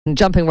And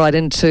jumping right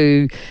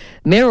into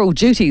mayoral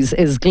duties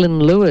is Glyn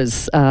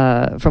Lewers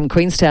from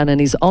Queenstown,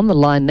 and he's on the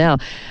line now.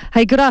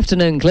 Hey, good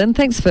afternoon, Glyn.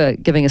 Thanks for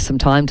giving us some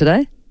time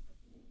today.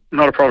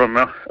 Not a problem,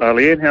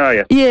 Leanne. How are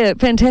you? Yeah,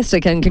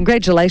 fantastic, and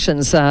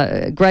congratulations.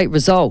 Great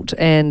result.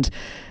 And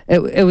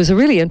it was a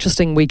really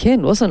interesting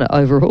weekend, wasn't it,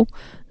 overall?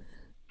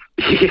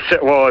 Yes,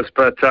 it was.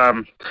 But, I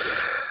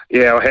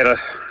had a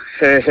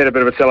bit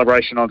of a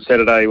celebration on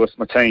Saturday with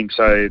my team,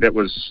 so that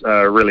was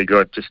really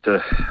good, just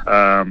to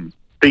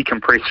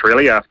decompress,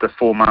 really, after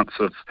 4 months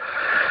of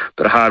a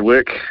bit of hard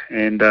work.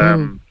 And,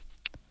 it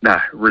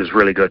was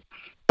really good.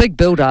 Big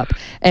build-up,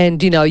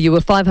 and you were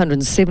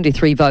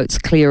 573 votes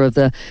clear of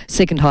the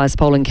second highest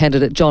polling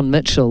candidate, John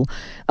Mitchell,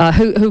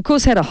 who of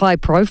course had a high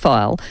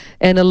profile.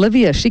 And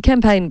Olivia, she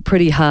campaigned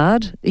pretty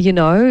hard,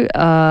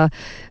 and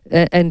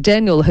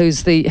Daniel,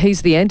 he's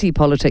the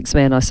anti-politics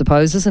man, I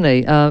suppose, isn't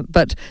he?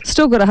 But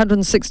still got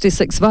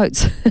 166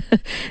 votes.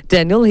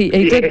 Daniel, he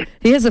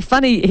has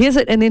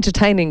an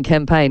entertaining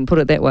campaign, put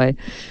it that way.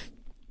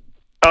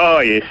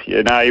 Oh yes,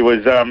 he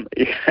was.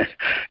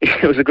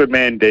 He was a good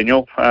man,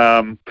 Daniel.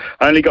 I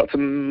only got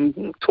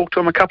to talk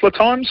to him a couple of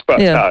times, but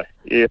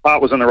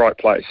heart was in the right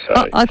place.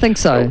 So, I think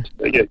so.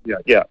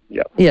 Yeah.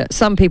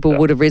 Some people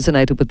would have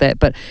resonated with that,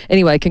 but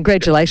anyway,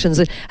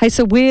 congratulations. Hey,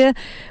 so when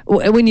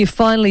you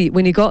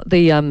got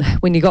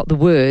the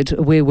word,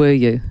 where were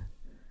you?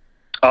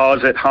 I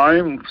was at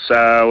home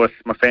with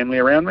my family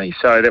around me,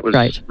 so that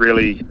was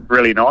really,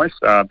 really nice.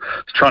 I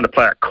was trying to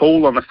play it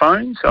cool on the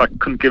phone, so I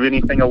couldn't give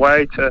anything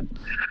away to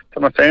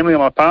my family or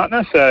my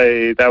partner,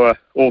 so they were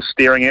all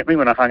staring at me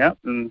when I hung up,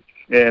 and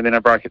then I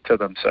broke it to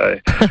them. So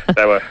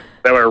they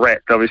were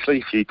wrapped,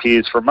 obviously, a few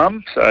tears from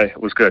Mum, so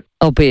it was good.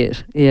 I'll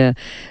bet, yeah.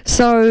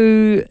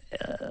 So,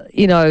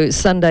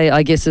 Sunday,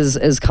 I guess,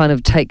 is kind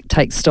of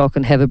take stock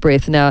and have a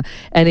breath now.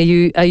 And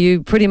are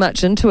you pretty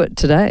much into it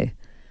today?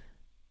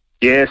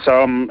 Yeah,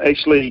 so I'm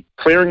actually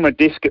clearing my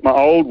desk at my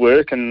old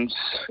work and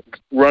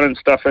running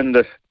stuff in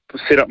to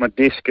set up my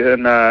desk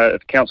in at the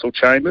council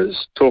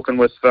chambers, talking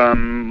with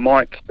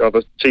Mike,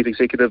 the chief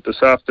executive,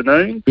 this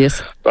afternoon.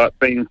 Yes. But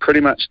been pretty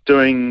much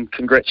doing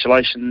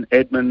congratulation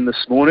admin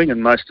this morning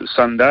and most of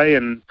Sunday,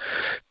 and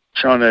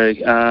trying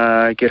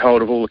to get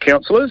hold of all the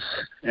councillors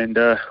and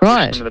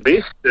wish them the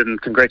best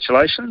and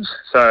congratulations.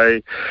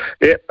 So,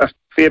 yeah, a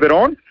fair bit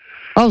on.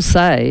 I'll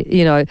say,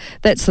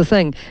 that's the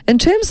thing. In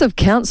terms of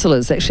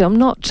councillors, actually, I'm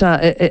not...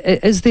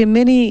 is there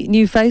many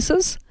new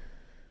faces?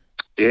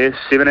 Yes,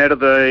 7 out of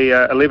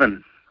the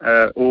 11.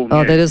 All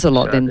new. That is a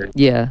lot then.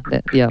 Yeah.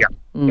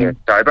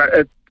 So,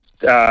 but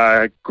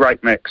it's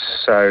great mix.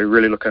 So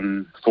really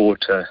looking forward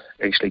to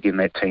actually getting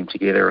that team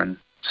together and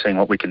seeing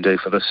what we can do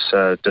for this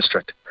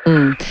district.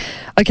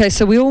 Okay,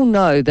 so we all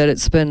know that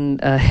it's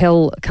been a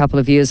hell couple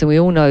of years, and we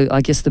all know,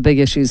 I guess, the big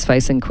issues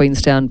facing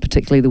Queenstown,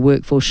 particularly the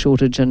workforce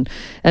shortage, and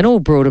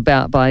all brought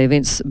about by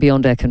events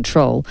beyond our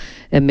control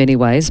in many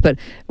ways. But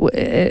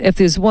if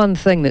there's one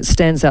thing that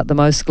stands out the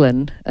most,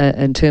 Glyn,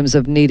 in terms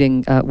of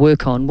needing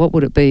work on, what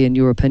would it be, in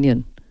your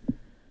opinion?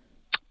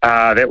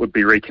 That would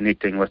be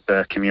reconnecting with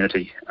the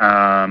community.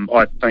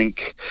 I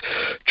think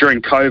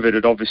during COVID,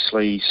 it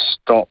obviously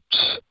stopped,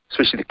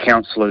 especially the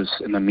councillors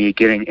and the mayor,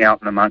 getting out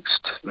and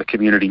amongst the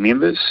community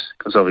members,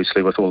 because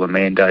obviously with all the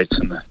mandates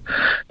and the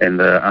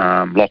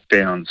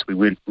lockdowns, we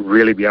weren't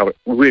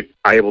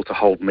able to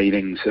hold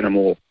meetings in a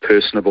more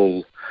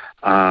personable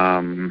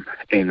and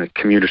a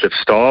communicative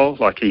style.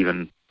 Like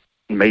even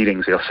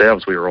meetings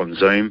ourselves, we were on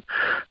Zoom,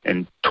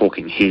 and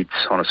talking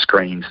heads on a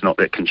screen's not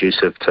that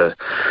conducive to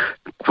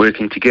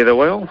working together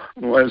well,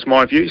 was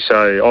my view.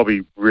 So I'll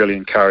be really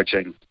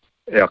encouraging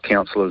our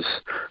councillors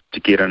to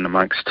get in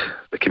amongst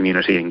the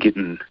community and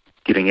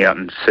getting out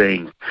and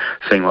seeing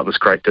what this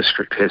great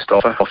district has to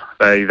offer.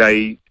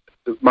 They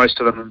most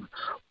of them,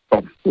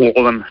 well, all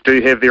of them, do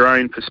have their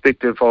own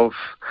perspective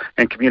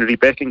and community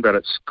backing, but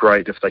it's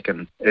great if they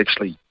can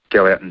actually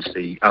go out and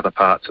see other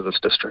parts of this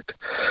district.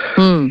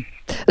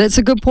 That's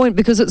a good point,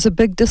 because it's a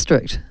big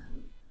district.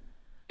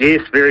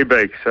 Yes, very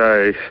big.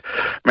 So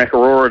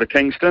Makarora to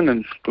Kingston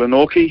and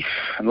Glenorchy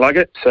and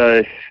Luggett.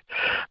 So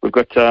we've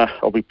got,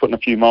 I'll be putting a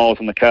few miles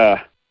in the car,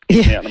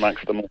 out and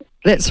amongst them all.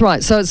 That's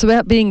right. So it's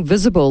about being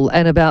visible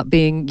and about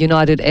being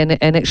united, and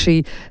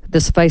actually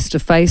this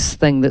face-to-face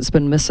thing that's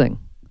been missing.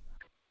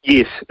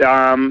 Yes,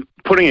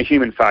 putting a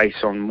human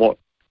face on what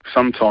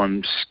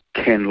sometimes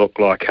can look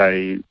like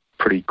a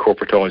pretty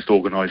corporatised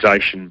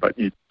organisation, but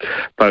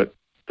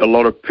a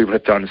lot of people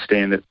have to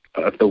understand that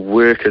the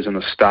workers and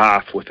the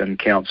staff within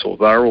council,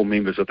 they're all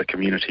members of the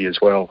community as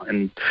well,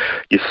 and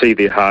you see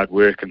their hard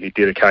work and their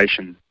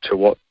dedication to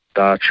what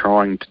they're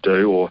trying to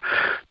do, or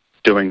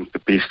doing the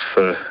best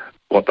for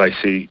what they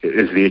see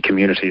as their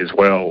community as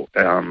well.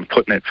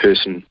 Putting that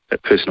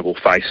personable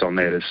face on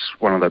that is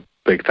one of the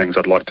big things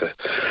I'd like to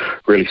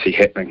really see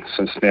happening,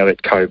 since now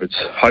that COVID's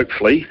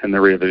hopefully in the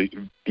rear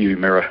view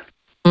mirror.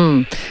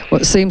 Well,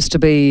 it seems to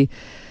be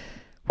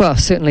Well,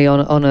 certainly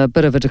on a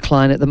bit of a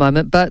decline at the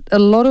moment, but a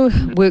lot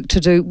of work to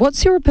do.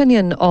 What's your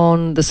opinion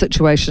on the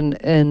situation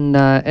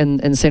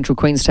in central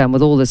Queenstown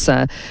with all this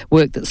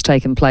work that's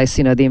taken place?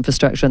 You know, the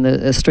infrastructure and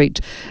the street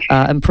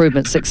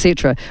improvements,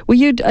 etc. Are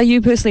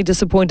you personally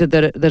disappointed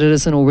that it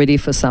isn't all ready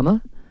for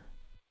summer?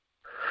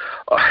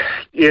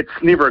 It's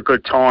never a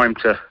good time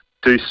to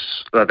do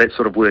that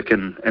sort of work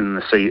in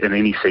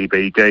any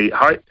CBD.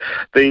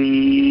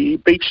 The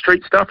Beach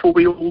Street stuff will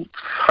be all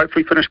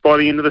hopefully finished by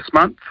the end of this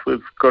month.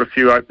 We've got a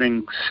few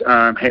openings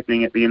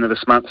happening at the end of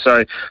this month,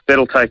 so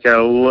that'll take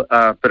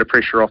a bit of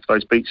pressure off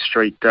those Beach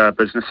Street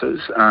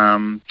businesses.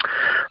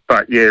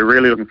 But yeah,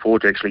 really looking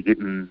forward to actually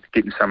getting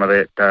some of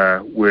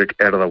that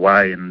work out of the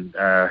way and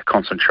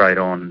concentrate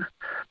on,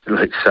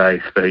 let's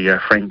say, the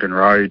Frankton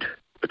Road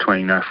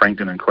between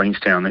Frankton and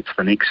Queenstown. That's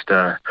the next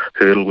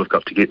hurdle we've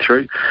got to get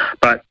through.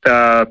 But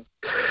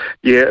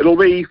yeah, it'll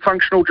be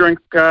functional during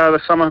the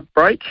summer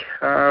break.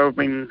 I've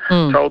been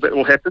told that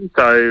will happen,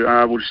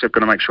 so we'll just have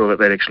to make sure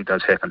that actually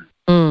does happen.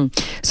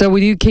 So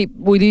will you keep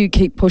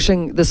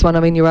pushing this one?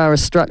 I mean, you are a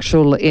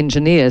structural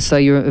engineer, so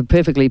you're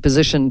perfectly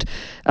positioned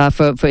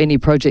for any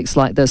projects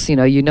like this.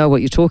 You know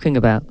what you're talking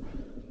about.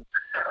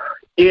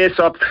 Yes,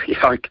 I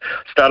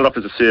started off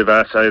as a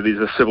surveyor, so there's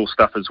the civil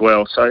stuff as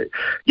well. So,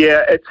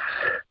 yeah,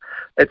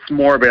 it's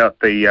more about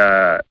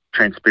the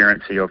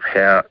transparency of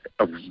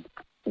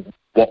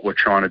what we're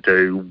trying to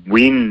do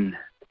when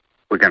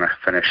we're going to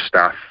finish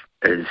stuff.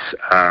 I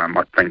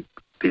think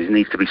there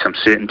needs to be some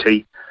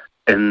certainty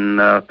in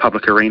the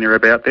public arena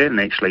about that, and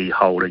actually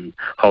holding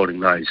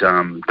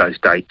those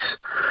dates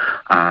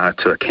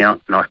to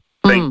account. And I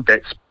think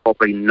that's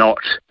probably not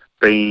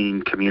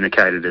being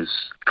communicated as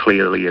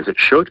clearly as it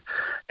should,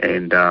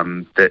 and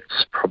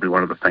that's probably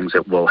one of the things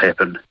that will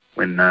happen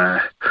when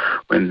I'm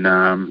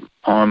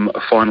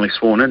finally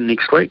sworn in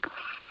next week.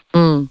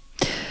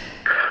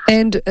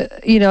 And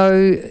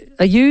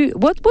are you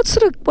what floats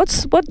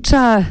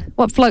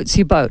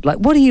your boat? Like,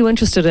 what are you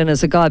interested in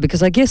as a guy?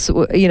 Because I guess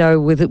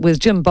with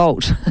Jim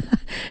Bolt,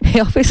 he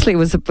obviously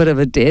was a bit of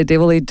a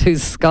daredevil. He'd do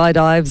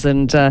skydives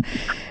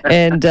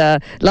and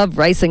love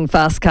racing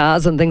fast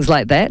cars and things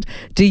like that.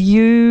 Do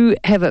you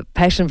have a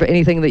passion for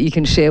anything that you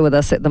can share with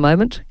us at the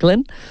moment,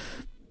 Glyn?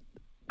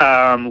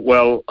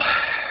 Well,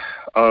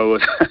 I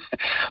was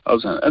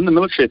in the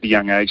military at the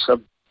young age, so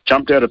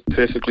jumped out of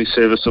perfectly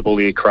serviceable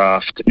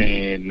aircraft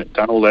and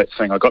done all that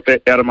thing. I got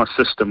that out of my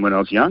system when I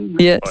was young.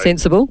 Yeah,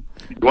 sensible.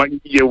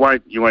 You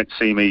won't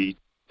see me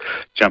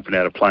jumping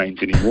out of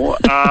planes anymore.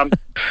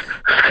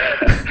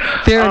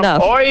 Fair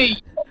enough.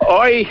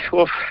 I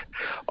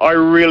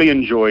really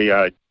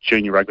enjoy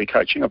junior rugby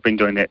coaching. I've been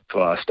doing that for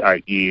the last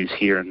 8 years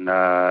here in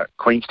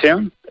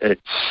Queenstown.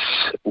 It's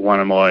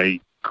one of my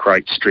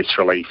great stress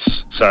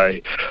reliefs. So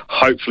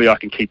hopefully I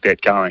can keep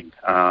that going.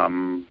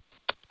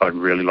 I'd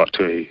really like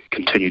to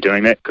continue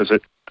doing that, because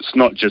it's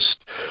not just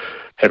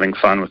having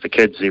fun with the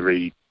kids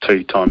every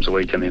 2 times a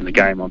week and then the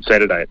game on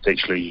Saturday. It's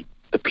actually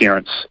the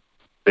parents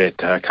that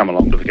come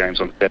along to the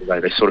games on Saturday.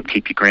 They sort of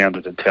keep you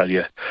grounded and tell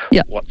you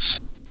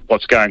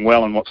what's going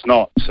well and what's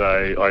not.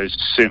 So I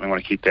certainly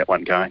want to keep that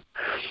one going.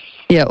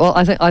 Yeah, well,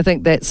 I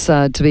think that's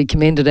to be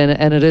commended,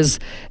 and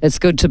it's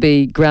good to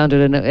be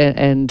grounded,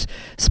 and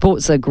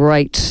sports are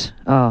great.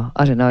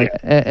 I don't know.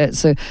 Yeah.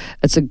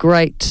 It's a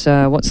great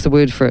what's the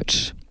word for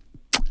it?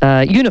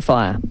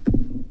 Unifier.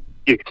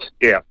 Yes,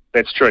 yeah,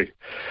 that's true.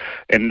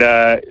 And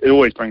it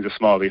always brings a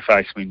smile to your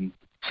face when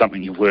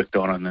something you've worked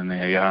on, and then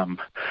the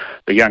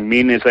young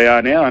men, as they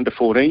are now, under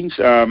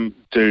 14s,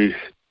 do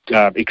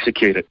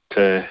execute it.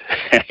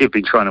 You've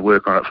been trying to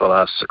work on it for the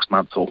last 6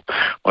 months or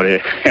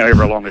whatever,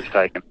 however long it's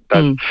taken.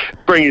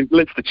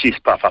 Lets the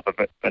chest puff up a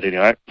bit, but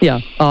anyway. Yeah.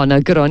 Oh, no,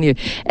 good on you.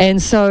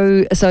 And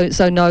so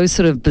no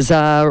sort of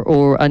bizarre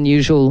or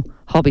unusual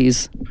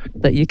hobbies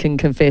that you can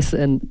confess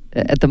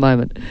at the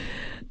moment?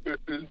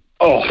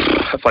 Oh,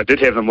 if I did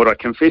have them, would I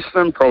confess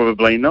them?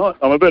 Probably not.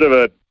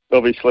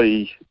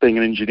 Obviously, being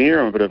an engineer,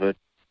 I'm a bit of a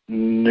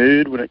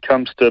nerd when it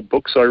comes to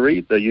books I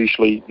read. They're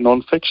usually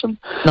non-fiction.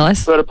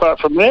 Nice. But apart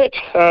from that,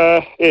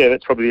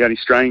 that's probably the only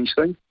strange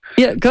thing.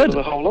 Yeah, good.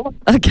 The whole lot.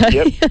 Okay.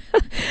 Yep.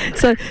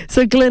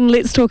 So Glyn,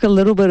 let's talk a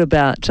little bit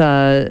about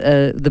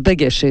the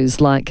big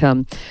issues, like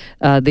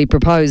the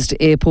proposed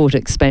airport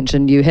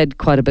expansion. You had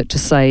quite a bit to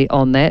say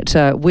on that.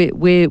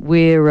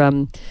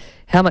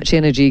 How much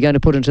energy are you going to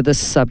put into this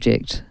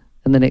subject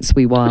in the next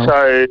wee while?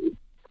 So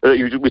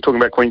we're talking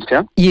about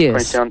Queenstown?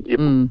 Yes. Queenstown, yep.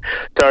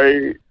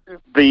 So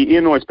the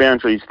air noise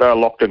boundaries, they're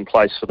locked in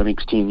place for the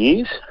next 10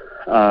 years.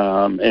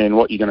 And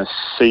what you're going to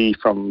see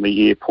from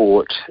the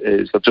airport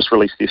is they've just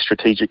released their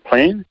strategic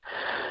plan,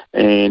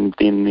 and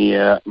then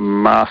their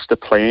master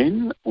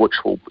plan,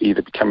 which will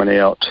either be coming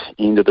out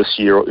end of this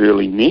year or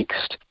early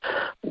next.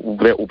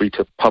 That will be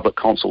to public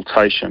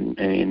consultation,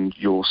 and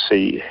you'll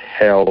see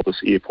how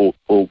this airport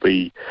will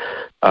be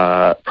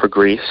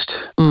progressed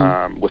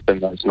within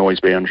those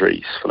noise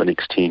boundaries for the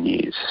next 10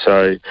 years.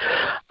 So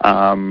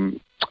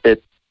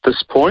at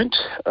this point,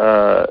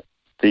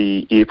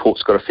 the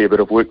airport's got a fair bit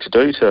of work to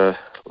do to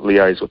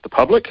liaise with the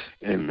public,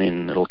 and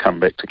then it'll come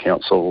back to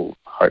council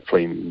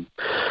hopefully,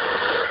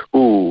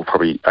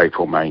 probably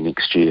April, May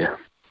next year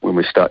when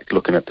we start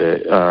looking at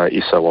the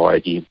SOI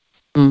again.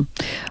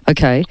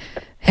 Okay.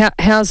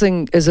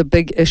 Housing is a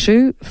big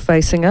issue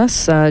facing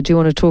us. Do you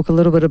want to talk a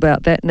little bit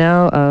about that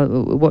now?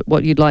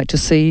 What you'd like to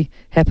see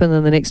happen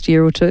in the next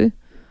year or two?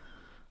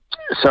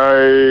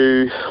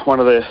 So one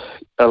of the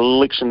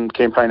election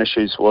campaign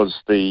issues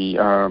was the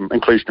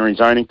inclusionary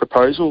zoning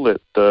proposal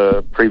that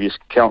the previous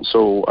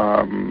council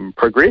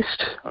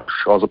progressed, which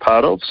I was a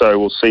part of. So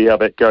we'll see how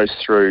that goes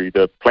through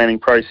the planning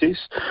process.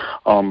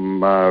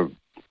 I'm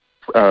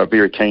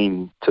very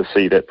keen to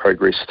see that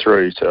progress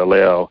through to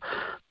allow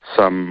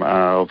some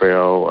of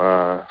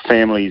our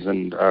families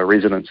and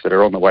residents that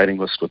are on the waiting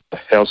list with the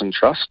Housing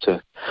Trust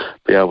to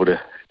be able to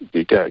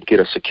get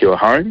a secure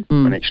home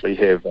and actually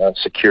have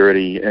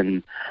security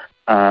in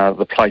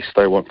the place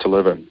they want to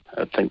live in.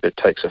 I think that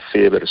takes a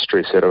fair bit of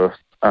stress out of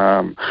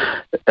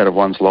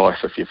one's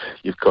life if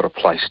you've got a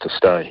place to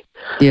stay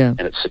and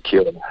it's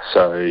secure.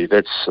 So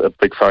that's a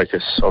big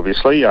focus,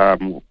 obviously.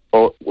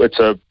 It's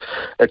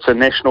a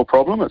national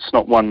problem. It's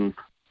not one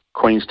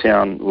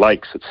Queenstown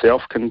Lakes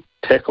itself can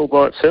tackle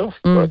by itself,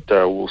 but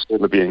we'll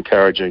certainly be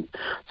encouraging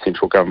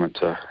central government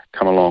to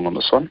come along on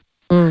this one.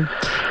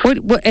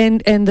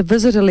 And the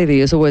visitor levy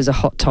is always a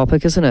hot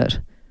topic, isn't it?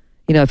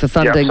 For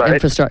funding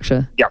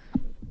infrastructure.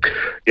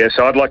 Yeah,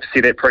 so I'd like to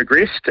see that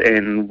progressed,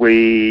 and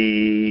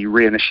we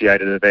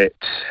reinitiated that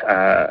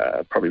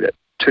probably about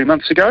 2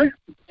 months ago,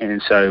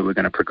 and so we're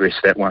going to progress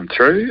that one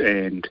through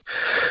and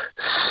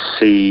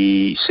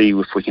see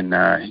if we can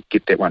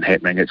get that one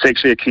happening. It's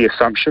actually a key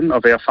assumption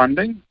of our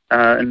funding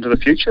into the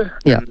future,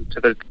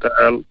 into the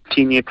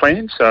 10-year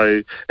plan,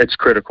 so it's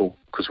critical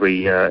because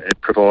it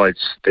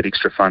provides that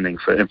extra funding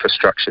for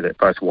infrastructure that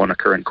both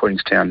Wanaka and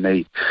Queenstown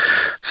need.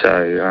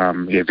 So,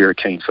 very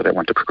keen for that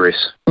one to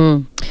progress.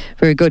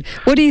 Very good.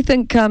 What do you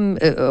think,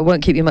 I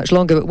won't keep you much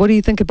longer, but what do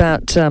you think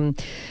about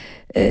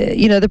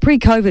the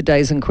pre-COVID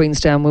days in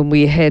Queenstown when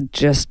we had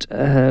just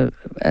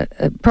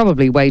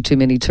probably way too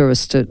many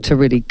tourists to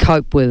really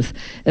cope with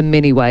in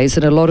many ways,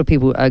 and a lot of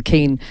people are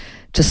keen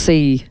to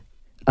see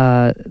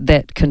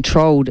that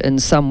controlled in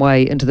some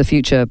way into the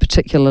future,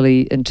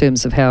 particularly in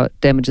terms of how it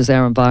damages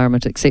our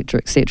environment,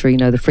 etc.,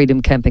 the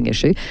freedom camping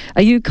issue.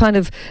 Are you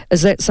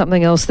is that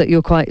something else that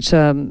you're quite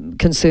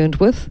concerned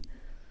with?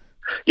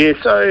 Yeah,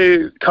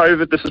 so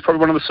COVID, this is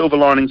probably one of the silver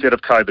linings out of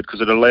COVID because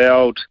it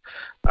allowed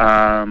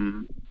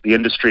the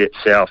industry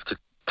itself to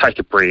take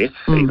a breath,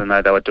 even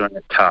though they were doing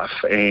it tough.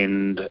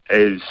 And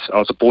as I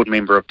was a board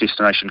member of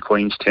Destination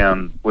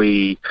Queenstown,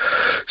 we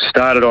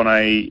started on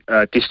a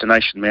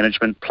destination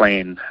management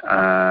plan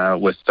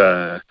with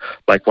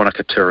Lake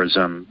Wanaka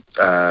Tourism,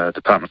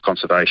 Department of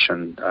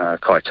Conservation,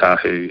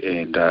 Kaitahu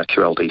and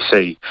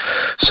QLDC.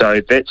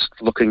 So that's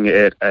looking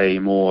at a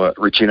more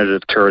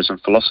regenerative tourism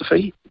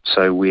philosophy,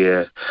 so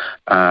where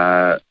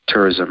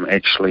tourism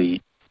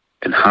actually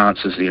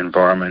enhances the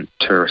environment,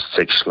 tourists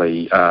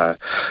actually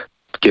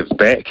give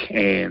back,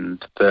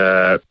 and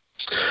the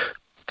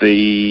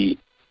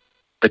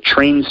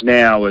trends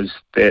now is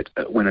that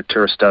when a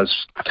tourist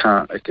does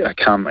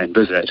come and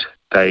visit,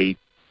 they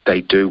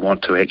do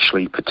want to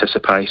actually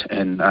participate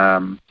in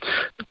that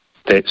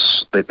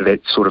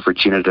sort of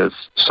regenerative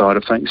side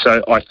of things.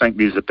 So I think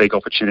there's a big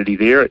opportunity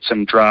there. It's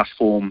in draft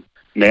form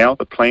now,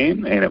 the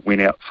plan, and it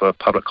went out for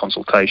public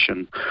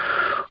consultation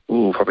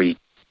probably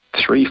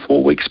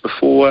 3-4 weeks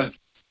before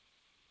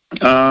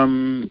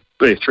 3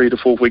 to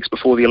 4 weeks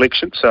before the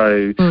election.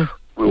 So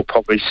we'll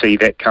probably see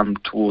that come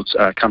to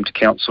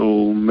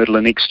council middle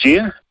of next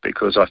year,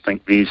 because I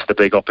think there's the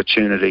big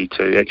opportunity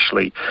to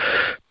actually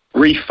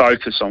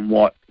refocus on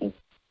what the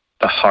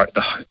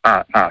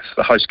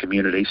host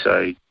community,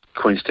 so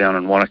Queenstown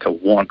and Wanaka,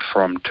 want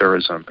from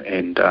tourism,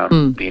 and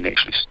then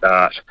actually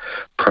start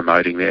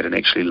promoting that and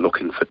actually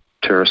looking for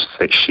tourists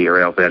that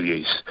share our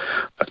values.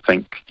 I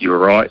think you're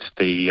right.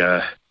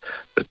 The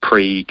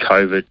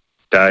pre-COVID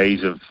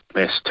days of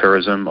mass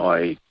tourism,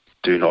 I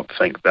do not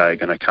think they're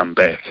going to come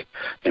back,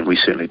 and we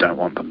certainly don't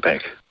want them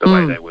back the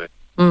way they were.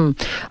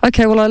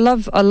 Okay, well, I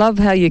love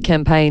how you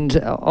campaigned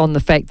on the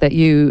fact that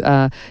you're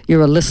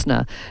a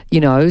listener,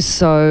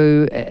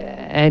 so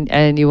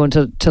and you want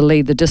to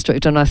lead the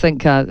district, and I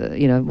think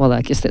well,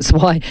 I guess that's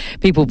why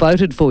people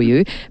voted for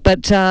you.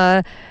 But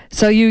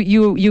so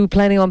you were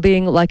planning on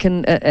being like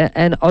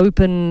an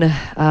open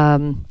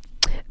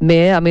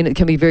mayor. I mean, it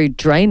can be very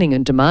draining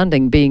and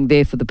demanding being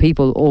there for the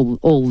people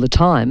all the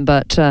time,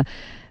 but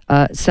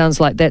it sounds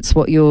like that's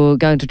what you're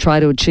going to try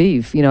to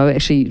achieve,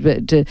 actually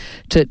to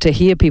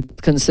hear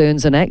people's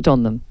concerns and act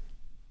on them.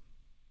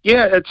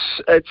 Yeah,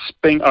 it's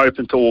being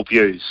open to all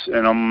views,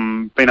 and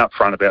I'm being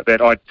upfront about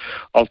that.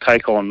 I'll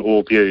take on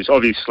all views.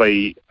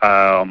 Obviously,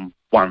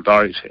 one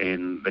vote,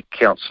 and the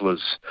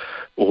councillors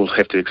all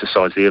have to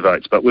exercise their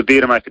votes, but we're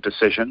there to make a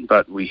decision,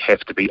 but we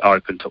have to be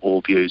open to all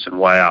views and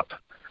weigh up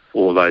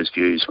all those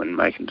views when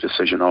making a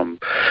decision on.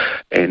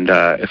 And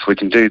if we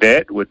can do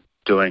that, we're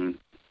doing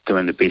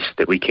doing the best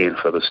that we can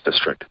for this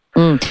district.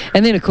 And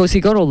then, of course,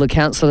 you've got all the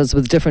councillors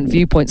with different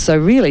viewpoints. So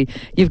really,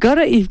 you've got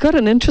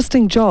an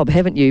interesting job,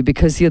 haven't you?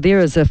 Because you're there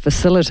as a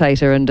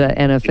facilitator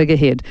and a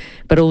figurehead,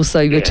 but also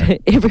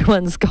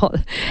everyone's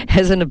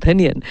has an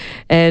opinion,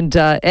 and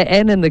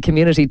in the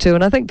community too.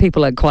 And I think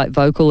people are quite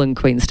vocal in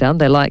Queenstown.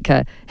 They like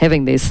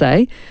having their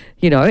say,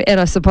 And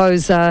I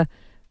suppose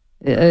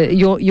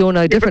you're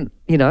no different,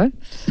 Yeah,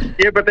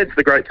 but that's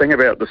the great thing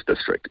about this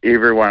district.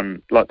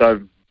 Everyone,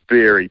 they're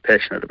very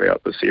passionate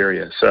about this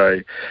area. So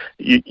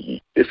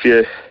if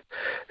you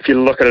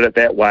look at it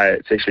that way,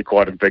 it's actually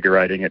quite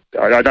invigorating.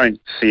 I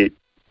don't see it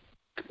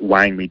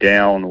weighing me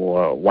down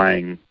or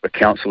weighing the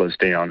councillors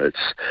down. It's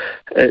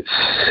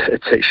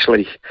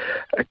actually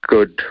a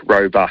good,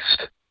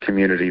 robust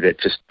community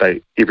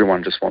that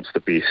everyone just wants the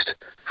best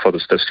for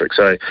this district.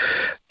 So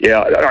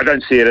yeah, I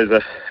don't see it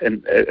as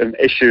an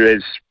issue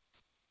as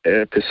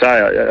per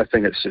se. I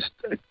think it's just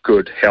a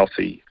good,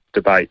 healthy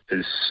debate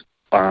is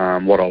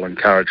what I'll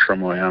encourage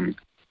from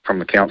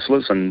the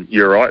councillors. And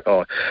you're right,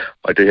 I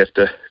do have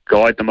to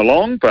guide them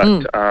along,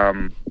 but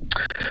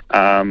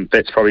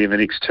that's probably in the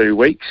next 2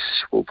 weeks.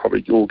 We'll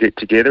probably all get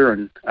together,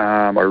 and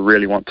I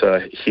really want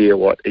to hear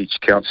what each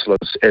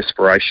councillor's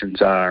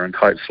aspirations are, and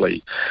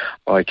hopefully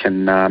I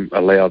can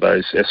allow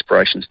those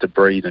aspirations to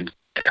breathe and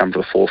come to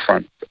the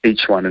forefront,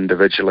 each one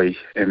individually,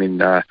 and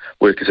then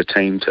work as a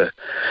team to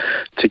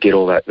get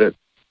all the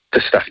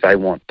stuff they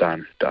want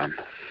done.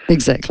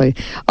 Exactly.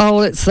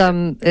 Oh, it's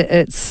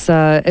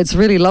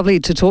really lovely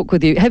to talk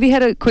with you. Have you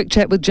had a quick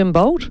chat with Jim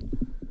Bolt?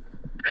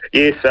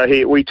 Yes,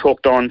 we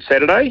talked on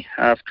Saturday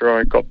after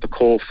I got the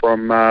call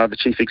from the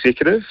chief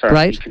executive.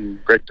 Right. He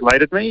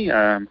congratulated me.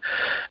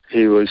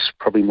 He was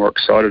probably more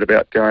excited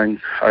about going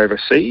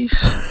overseas.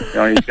 He's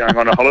going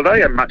on a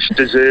holiday, a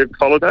much-deserved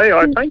holiday,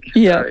 I think.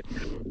 Yeah. So,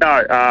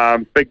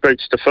 no, big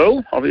boots to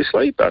fill,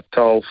 obviously, but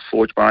I'll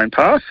forge my own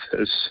path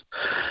as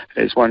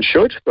one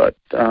should. But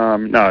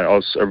no, I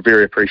was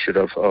very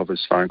appreciative of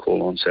his phone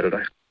call on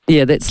Saturday.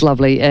 Yeah, that's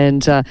lovely,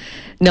 and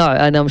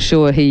and I'm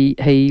sure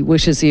he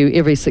wishes you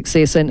every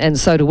success, and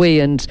so do we.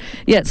 And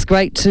yeah, it's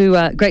great to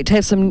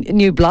have some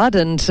new blood,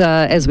 and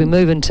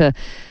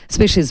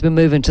especially as we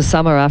move into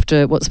summer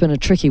after what's been a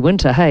tricky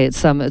winter. Hey,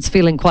 it's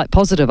feeling quite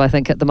positive, I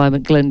think, at the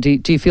moment. Glyn, do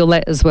you feel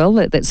that as well?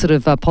 That sort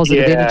of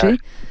positive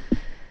energy?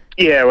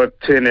 Yeah, we've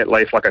turned that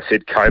leaf. Like I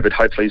said, COVID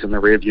hopefully is in the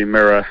rearview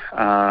mirror.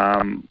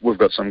 We've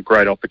got some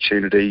great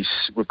opportunities.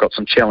 We've got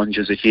some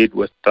challenges ahead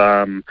with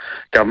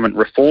government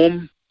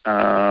reform.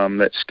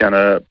 That's going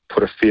to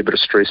put a fair bit of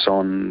stress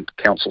on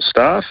council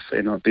staff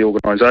and the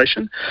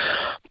organisation.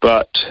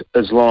 But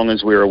as long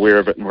as we're aware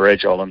of it and we're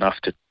agile enough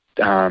to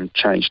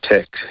change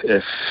tack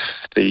if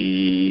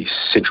the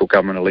central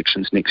government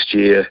elections next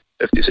year,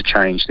 if there's a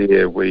change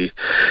there, we're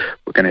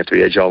going to have to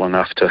be agile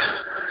enough to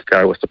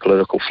go with the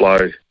political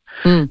flow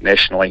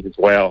nationally as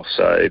well.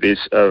 So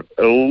there's a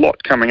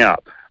lot coming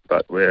up,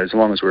 but as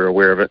long as we're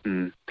aware of it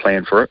and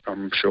plan for it,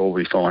 I'm sure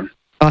we'll be fine.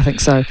 I think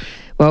so.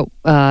 Well,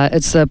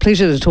 it's a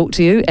pleasure to talk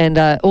to you, and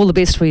all the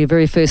best for your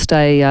very first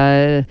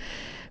day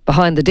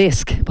behind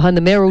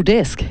the mayoral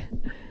desk.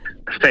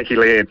 Thank you,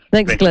 Leanne.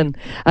 Thanks, Glyn.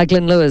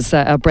 Glyn Lewers,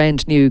 our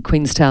brand new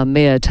Queenstown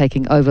mayor,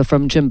 taking over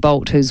from Jim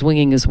Bolt, who's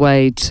winging his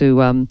way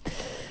to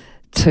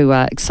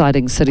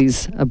exciting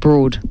cities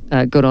abroad.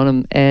 Good on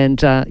him.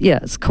 And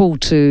it's cool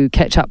to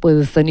catch up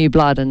with the new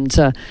blood and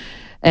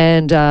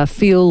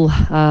feel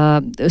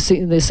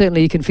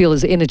certainly you can feel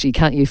his energy,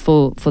 can't you,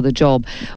 for the job.